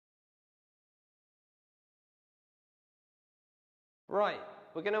Right,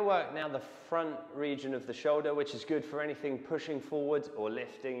 we're going to work now the front region of the shoulder, which is good for anything pushing forward or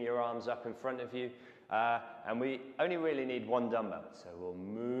lifting your arms up in front of you. And we only really need one dumbbell. So we'll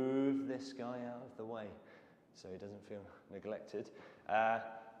move this guy out of the way so he doesn't feel neglected.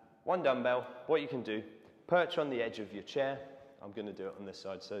 One dumbbell, what you can do, perch on the edge of your chair. I'm going to do it on this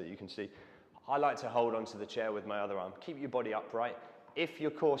side so that you can see. I like to hold onto the chair with my other arm. Keep your body upright. If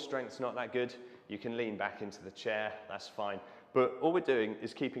your core strength's not that good, you can lean back into the chair, that's fine. But all we're doing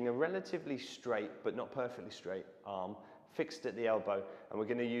is keeping a relatively straight, but not perfectly straight arm fixed at the elbow, and we're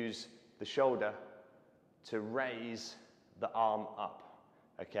going to use the shoulder to raise the arm up,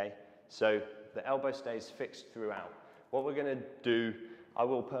 okay? So the elbow stays fixed throughout. What we're going to do, I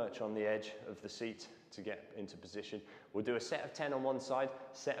will perch on the edge of the seat to get into position. We'll do a set of 10 on one side,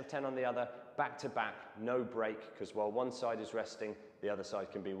 set of 10 on the other, back to back, no break, because while one side is resting, the other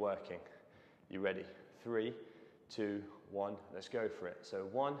side can be working. You ready? 3, 2, 1, let's go for it. So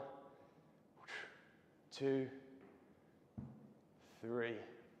 1, 2, 3,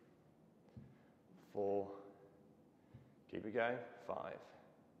 4, keep it going, 5,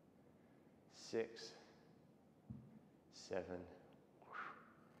 6, 7,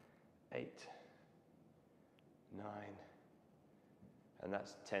 8, 9, and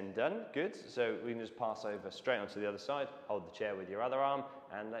that's 10 done. Good. So we can just pass over straight onto the other side, hold the chair with your other arm,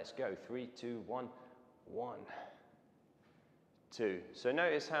 and let's go. 3, 2, 1, 1, 2. So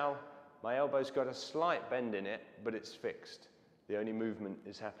notice how my elbow's got a slight bend in it, but it's fixed. The only movement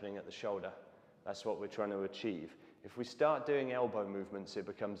is happening at the shoulder. That's what we're trying to achieve. If we start doing elbow movements, it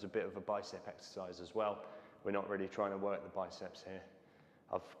becomes a bit of a bicep exercise as well. We're not really trying to work the biceps here.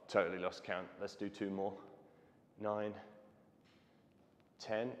 I've totally lost count. Let's do 2 more. 9,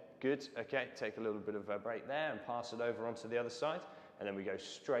 10, good. Okay, take a little bit of a break there and pass it over onto the other side. And then we go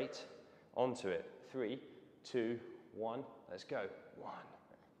straight onto it. 3, 2, 1, let's go.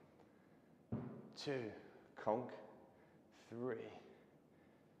 1, 2, conk, 3,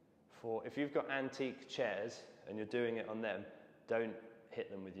 4. If you've got antique chairs and you're doing it on them, don't hit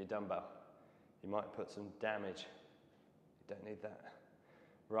them with your dumbbell. You might put some damage. You don't need that.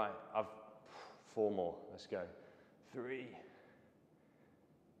 Right, I've 4 more, let's go. 3,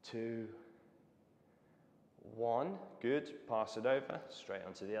 2, 1, good, pass it over, straight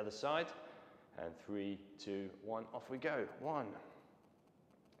onto the other side, and 3, 2, 1, off we go. 1,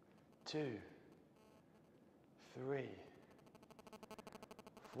 2, 3,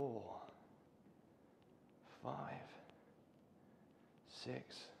 4, 5,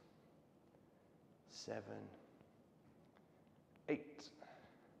 6, 7, 8,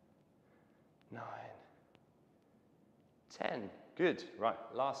 9, 10. Good. Right,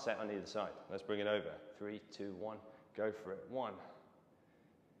 last set on either side. Let's bring it over. 3, 2, 1. Go for it. 1,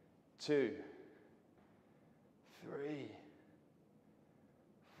 2, 3,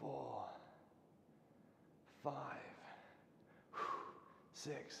 4, 5,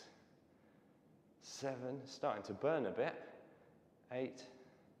 6, 7. Starting to burn a bit. 8,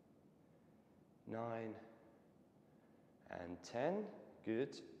 9, and 10.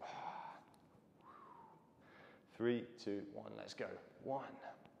 Good. 3, 2, 1, let's go. 1,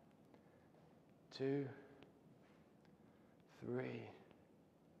 2, 3,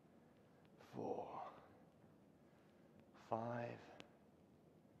 4, 5,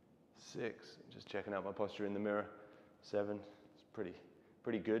 6. Just checking out my posture in the mirror. 7, it's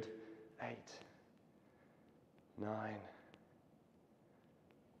pretty good. 8, 9,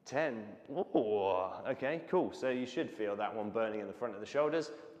 10. Ooh, okay, cool. So you should feel that one burning in the front of the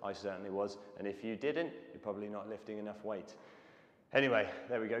shoulders. I certainly was. And if you didn't, you're probably not lifting enough weight. Anyway,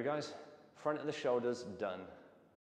 there we go, guys. Front of the shoulders done.